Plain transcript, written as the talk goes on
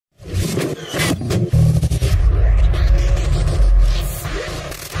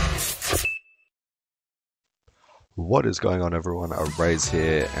What is going on, everyone? Raze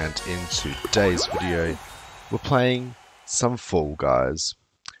here, and in today's video we're playing some Fall Guys.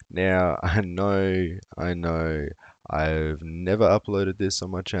 Now I know I've never uploaded this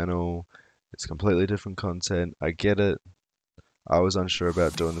on my channel. It's completely different content. I get it. I was unsure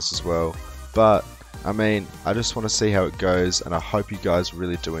about doing this as well, but I mean, I just want to see how it goes, and I hope you guys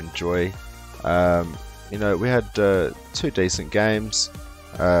really do enjoy. You know, we had 2 decent games,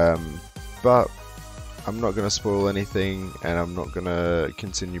 but I'm not going to spoil anything, and I'm not going to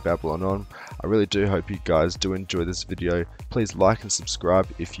continue babbling on. I really do hope you guys do enjoy this video. Please like and subscribe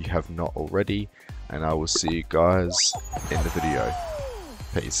if you have not already, and I will see you guys in the video.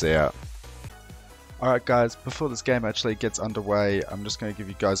 Peace out. Alright guys, before this game actually gets underway, I'm just going to give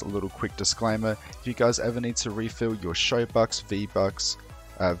you guys a little quick disclaimer. If you guys ever need to refill your show bucks, V-bucks,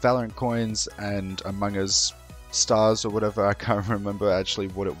 Valorant coins, and Among Us stars or whatever, I can't remember actually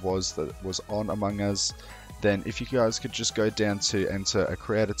what it was that was on Among Us, then if you guys could just go down to enter a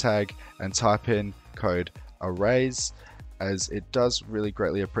creator tag and type in code ARRAYS, as it does really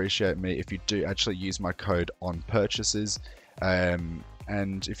greatly appreciate me if you do actually use my code on purchases.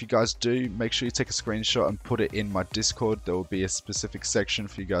 And if you guys do, make sure you take a screenshot and put it in my Discord. There will be a specific section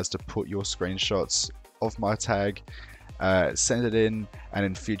for you guys to put your screenshots of my tag. Send it in, and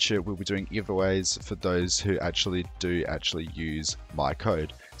in future we'll be doing giveaways for those who actually use my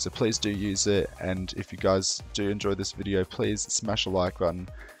code. So please do use it, and if you guys do enjoy this video, please smash a like button,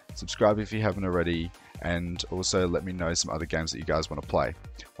 subscribe if you haven't already, and also let me know some other games that you guys want to play.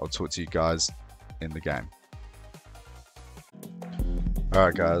 I'll talk to you guys in the game.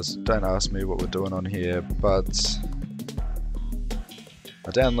 Alright guys, don't ask me what we're doing on here, but I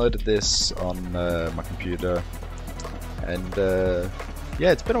downloaded this on my computer, and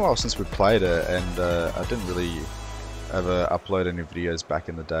yeah, it's been a while since we played it, and I didn't really ever upload any videos back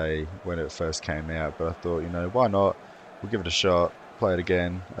in the day when it first came out, but I thought, you know, why not? We'll give it a shot, play it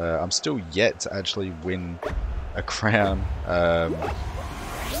again. I'm still yet to actually win a crown, but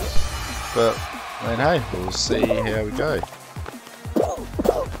I mean, hey, we'll see how we go.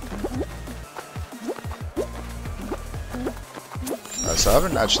 So I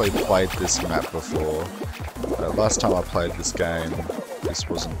haven't actually played this map before. Last time I played this game, this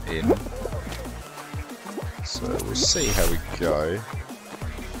wasn't in. So we'll see how we go.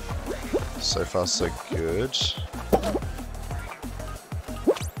 So far so good.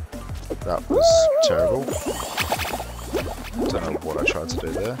 That was terrible. Don't know what I tried to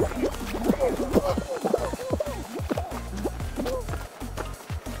do there.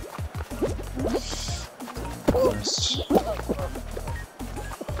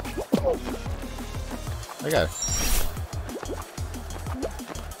 Okay.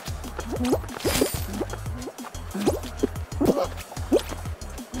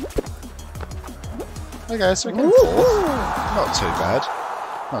 Okay, so we came fourth. Not too bad.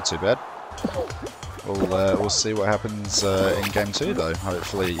 Not too bad. We'll see what happens in game 2 though.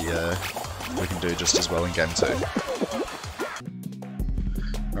 Hopefully we can do just as well in game 2.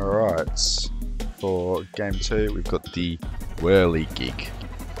 Alright. For game 2 we've got the whirly gig.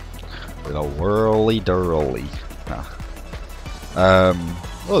 With a whirly-durly.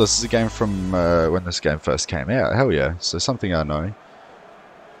 Well, this is a game from when this game first came out. Hell yeah. So something I know.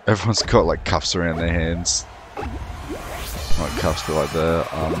 Everyone's got like cuffs around their hands. Not cuffs, but like the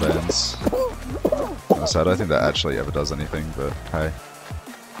armbands. So I don't think that actually ever does anything, but hey.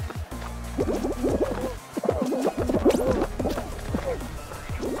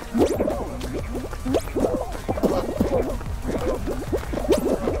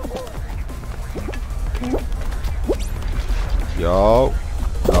 Yo,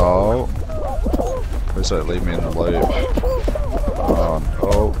 no. Please don't leave me in the loop.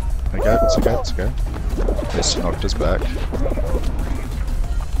 Oh, okay, it's okay, it's okay. At least he knocked us back.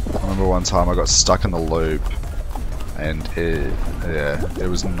 I remember one time I got stuck in the loop, and it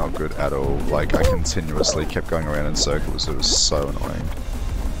was not good at all. Like, I continuously kept going around in circles. It was so annoying.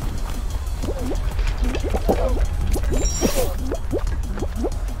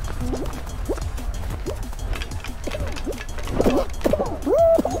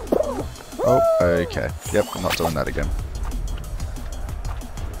 Oh, okay. Yep, I'm not doing that again.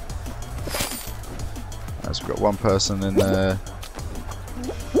 So we've got one person in there.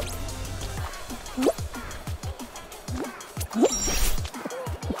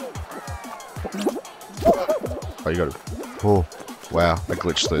 Oh, you got it. Oh, wow, I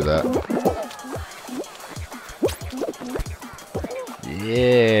glitched through that.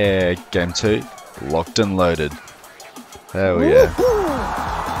 Yeah, game 2, locked and loaded. Hell yeah.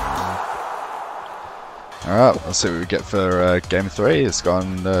 Alright, let's see what we get for game 3. It's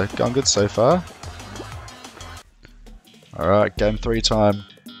gone good so far. Alright, game 3 time.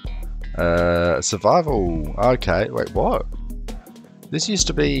 Survival. Okay, wait, what? This used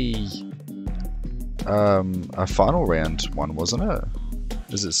to be a final round one, wasn't it?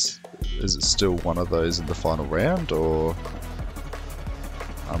 Is it still one of those in the final round, or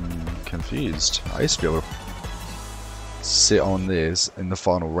I'm confused. I used to be able to sit on this in the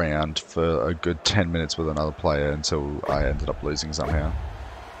final round for a good 10 minutes with another player until I ended up losing somehow.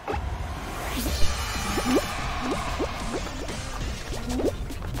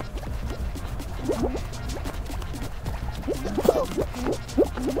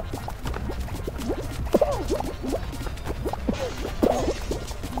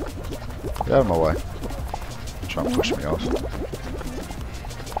 Get out of my way. Try and push me off.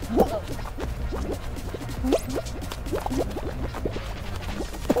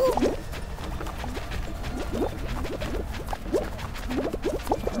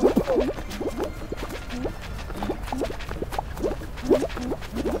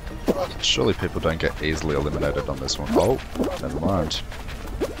 Surely people don't get easily eliminated on this one. Oh, never mind.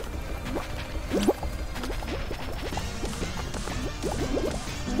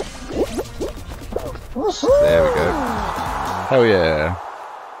 There we go. Hell yeah!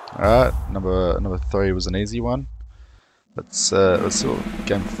 Alright, number 3 was an easy one. Let's see what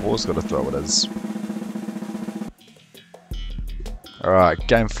game 4's got to throw at us. Alright,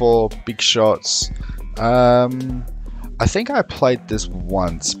 game 4, big shots. I think I played this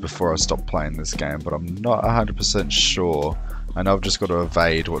once before I stopped playing this game, but I'm not 100% sure. I know I've just got to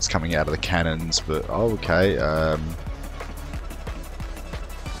evade what's coming out of the cannons, but oh, okay.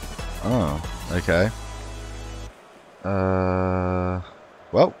 Oh, okay.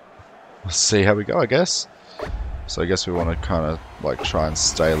 Well, let's see how we go, I guess. So I guess we want to kind of like try and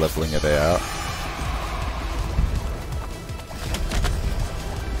stay leveling it out.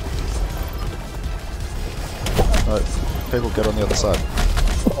 No, people get on the other side.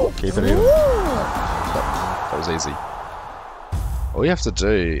 Keep it even. That was easy. All you have to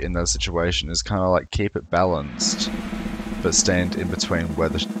do in that situation is kind of like keep it balanced, but stand in between where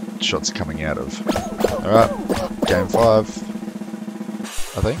the shots are coming out of. Alright, game 5,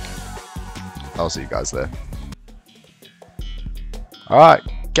 I think. I'll see you guys there. Alright,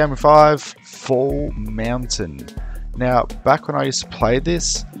 game 5, Fall Mountain. Now, back when I used to play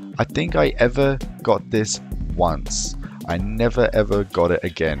this, I think I ever got this once. I never ever got it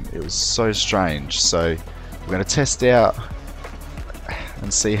again. It was so strange. So, we're going to test out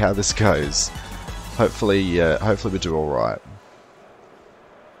and see how this goes. Hopefully we do alright.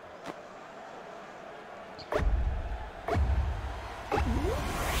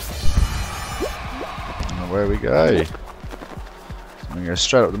 Where we go. So I'm going to go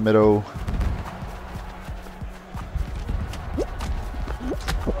straight up the middle.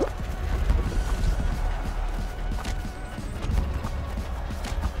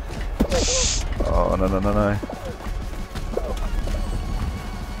 Oh, no, no, no, no.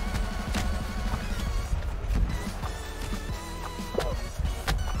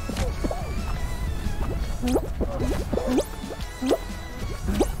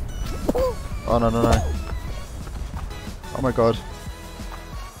 Oh, no, no, no. Oh my god.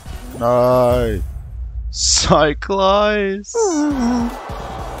 No. So close.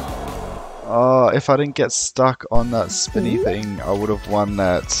 Oh, if I didn't get stuck on that spinny thing, I would have won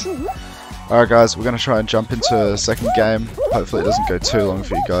that. Alright guys, we're going to try and jump into a second game. Hopefully it doesn't go too long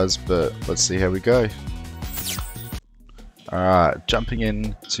for you guys, but let's see how we go. Alright, jumping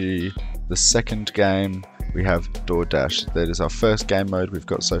into the second game, we have DoorDash. That is our first game mode we've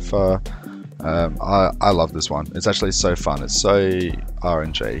got so far. I love this one. It's actually so fun. It's so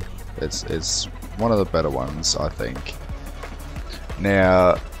RNG. It's one of the better ones, I think.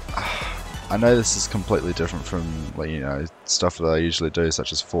 Now, I know this is completely different from, like, you know, stuff that I usually do,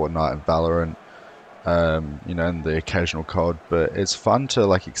 such as Fortnite and Valorant, you know, and the occasional COD. But it's fun to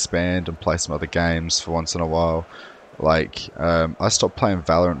like expand and play some other games for once in a while. Like, I stopped playing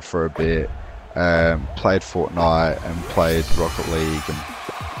Valorant for a bit, played Fortnite and played Rocket League and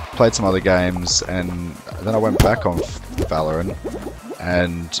played some other games, and then I went back on Valorant,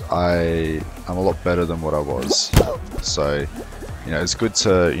 and I'm a lot better than what I was. So, you know, it's good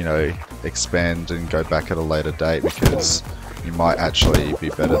to, you know, expand and go back at a later date, because you might actually be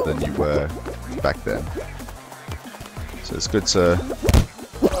better than you were back then. So it's good to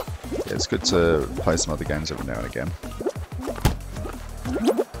play some other games every now and again.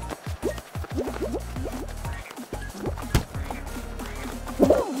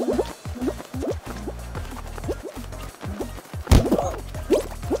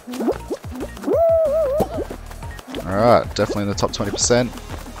 Alright, definitely in the top 20%.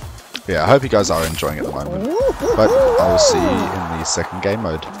 Yeah, I hope you guys are enjoying it at the moment. But I will see you in the second game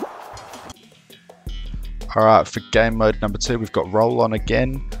mode. Alright, for game mode number 2, we've got roll on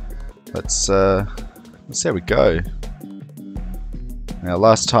again. Let's see how we go. Now,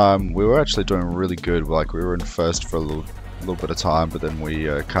 last time we were actually doing really good. Like, we were in first for a little bit of time, but then we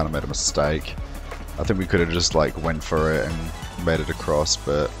kind of made a mistake. I think we could have just like went for it and made it across,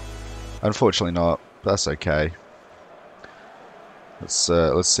 but unfortunately not. That's okay. Let's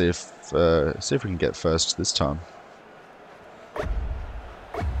see if we can get first this time.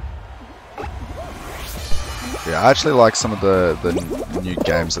 Yeah, I actually like some of the new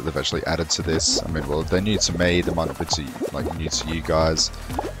games that they've actually added to this. I mean, well, they're new to me. They might not be new to you guys.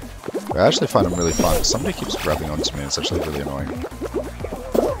 But I actually find them really fun. Somebody keeps grabbing onto me. It's actually really annoying.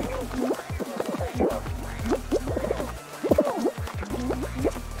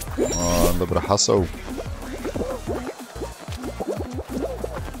 Oh, a little bit of hustle.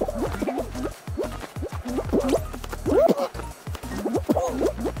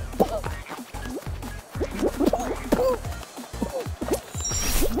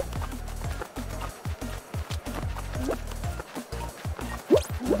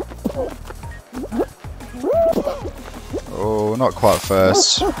 Oh, not quite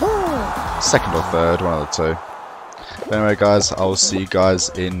first. Second or third, one of the two. But anyway, guys, I will see you guys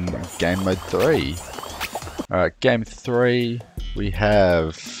in game mode 3. Alright, game 3, we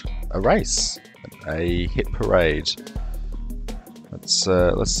have a race, a hit parade. Let's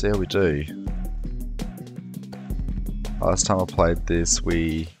see how we do. Last time I played this,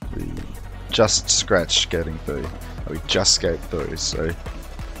 we just scratched getting through. We just scaped through, so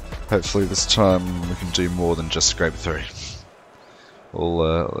hopefully this time we can do more than just scrape through.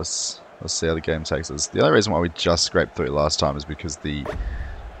 Well, let's see how the game takes us. The only reason why we just scraped through last time is because the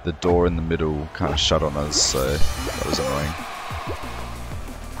door in the middle kind of shut on us, so that was annoying.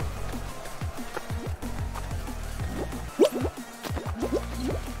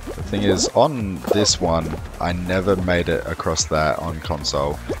 The thing is, on this one, I never made it across that on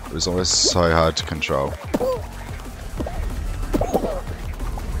console. It was always so hard to control.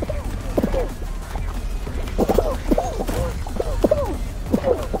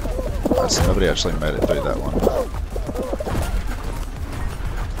 So nobody actually made it through that one.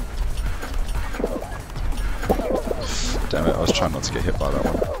 Damn it, I was trying not to get hit by that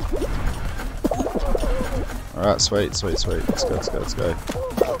one. Alright, sweet, sweet, sweet. Let's go, let's go, let's go.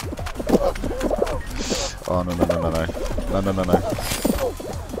 Oh, no, no, no, no, no. No, no, no, no.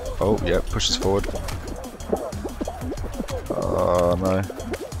 Oh, yeah, push us forward. Oh, no.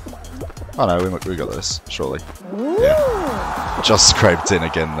 Oh, no, we got this, surely. Yeah. Just scraped in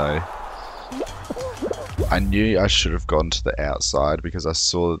again, though. I knew I should have gone to the outside because I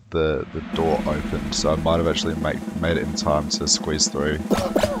saw the door opened, so I might have actually made it in time to squeeze through.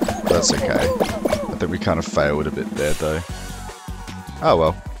 But that's okay. I think we kind of failed a bit there, though. Oh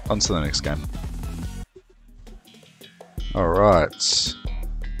well, on to the next game. Alright.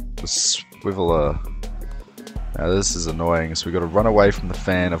 The swiveler. Now this is annoying, so we've got to run away from the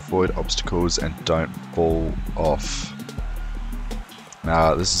fan, avoid obstacles, and don't fall off.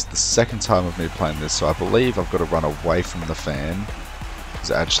 Now, this is the second time of me playing this, so I believe I've got to run away from the fan, because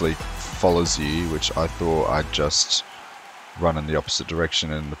it actually follows you, which I thought I'd just run in the opposite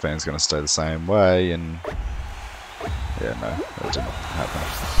direction and the fan's going to stay the same way, and yeah, no, that didn't happen.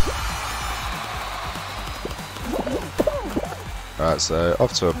 Alright, so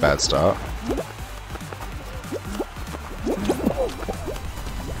off to a bad start.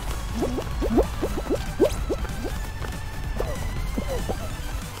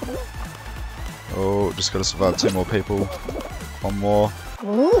 Oh, just gotta survive 2 more people. 1 more.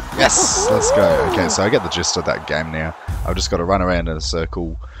 Yes! Let's go. Okay, so I get the gist of that game now. I've just got to run around in a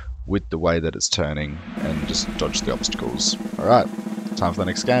circle with the way that it's turning and just dodge the obstacles. Alright, time for the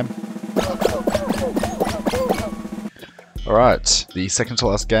next game. Alright, the second to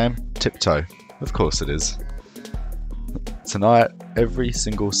last game, Tiptoe. Of course it is. Tonight, every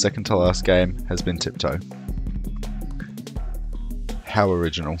single second to last game has been Tiptoe. How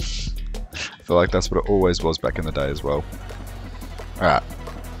original. I feel like that's what it always was back in the day as well. Alright.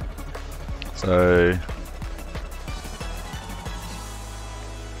 So,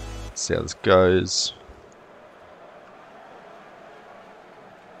 let's see how this goes.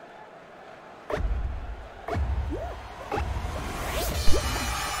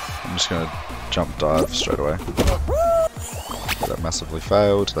 I'm just going to jump dive straight away. That massively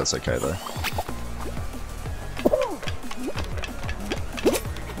failed. That's okay though.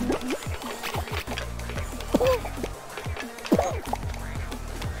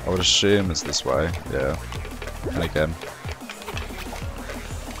 I would assume it's this way, yeah. And again.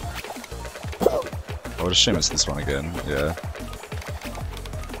 would assume it's this one again. Yeah.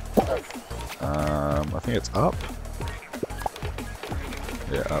 I think it's up.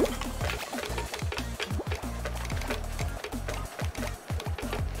 Yeah, up.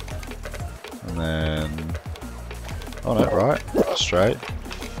 And then... oh no, right. Straight.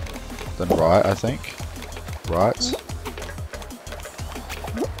 Then right, I think. Right.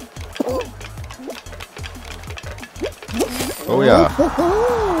 Oh yeah.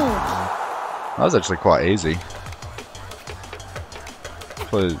 That was actually quite easy.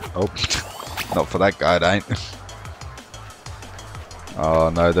 Oh, not for that guy, it ain't. Oh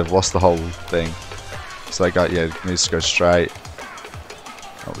no, they've lost the whole thing. So they got, yeah, needs to go straight.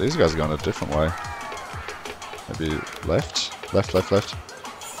 Oh, these guys are going a different way. Maybe left? Left, left, left.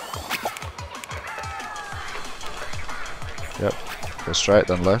 Yep. Go straight,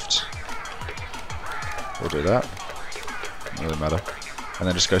 then left. We'll do that. Doesn't really matter. And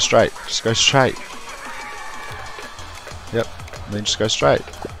then just go straight. Just go straight. Yep. And then just go straight.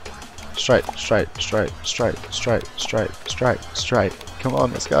 Straight, straight, straight, straight, straight, straight, straight, straight. Come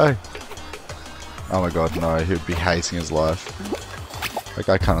on, let's go. Oh my god, no, he would be hating his life. That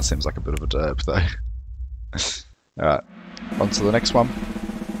guy kind of seems like a bit of a derp, though. Alright, on to the next one.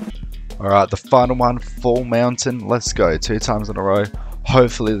 Alright, the final one, Fall Mountain. Let's go, 2 times in a row.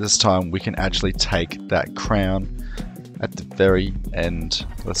 Hopefully this time we can actually take that crown at the very end.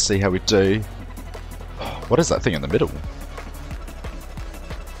 Let's see how we do. What is that thing in the middle?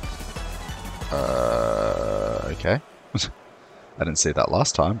 Okay. I didn't see that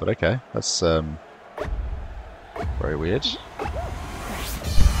last time, but okay. That's very weird.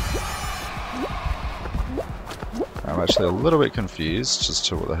 I'm actually a little bit confused as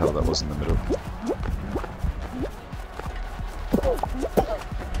to what the hell that was in the middle.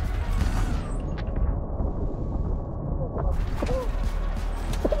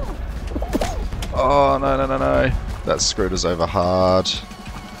 Oh, no, no, no, no. That screwed us over hard.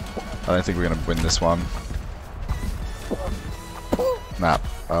 I don't think we're going to win this one. Nah,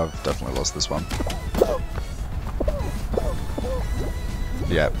 I've definitely lost this one.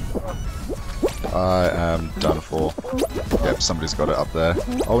 Yep. I am done for. Yep, somebody's got it up there.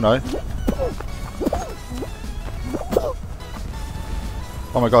 Oh no.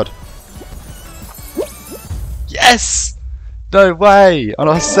 Oh my god. Yes! No way! On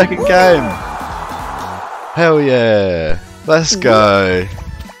our second game! Hell yeah! Let's go!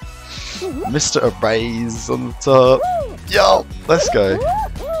 Mr. Erase on the top. Yo! Let's go!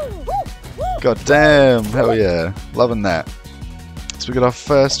 God damn! Hell yeah! Loving that. So we got our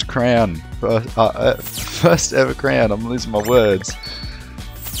first crown. First ever crown. I'm losing my words.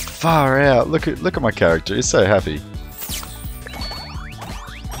 Far out! Look at my character. He's so happy.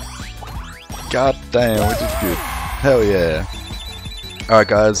 God damn! We did good. Hell yeah! Alright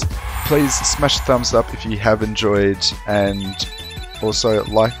guys, please smash the thumbs up if you have enjoyed, and also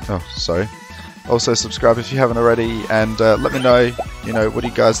like. Oh, sorry. Also subscribe if you haven't already, and let me know. You know, what do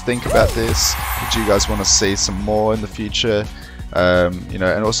you guys think about this? Do you guys want to see some more in the future? You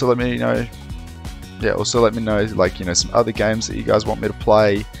know, and also let me know. Yeah, also let me know, like, you know, some other games that you guys want me to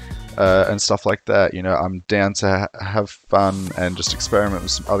play, and stuff like that. You know, I'm down to have fun and just experiment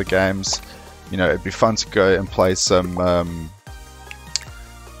with some other games. You know, it'd be fun to go and play some. I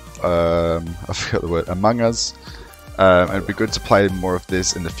forgot the word. Among Us. And it'd be good to play more of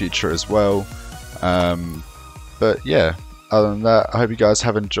this in the future as well. But yeah, other than that, I hope you guys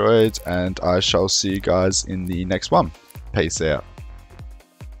have enjoyed, and I shall see you guys in the next one. Peace out.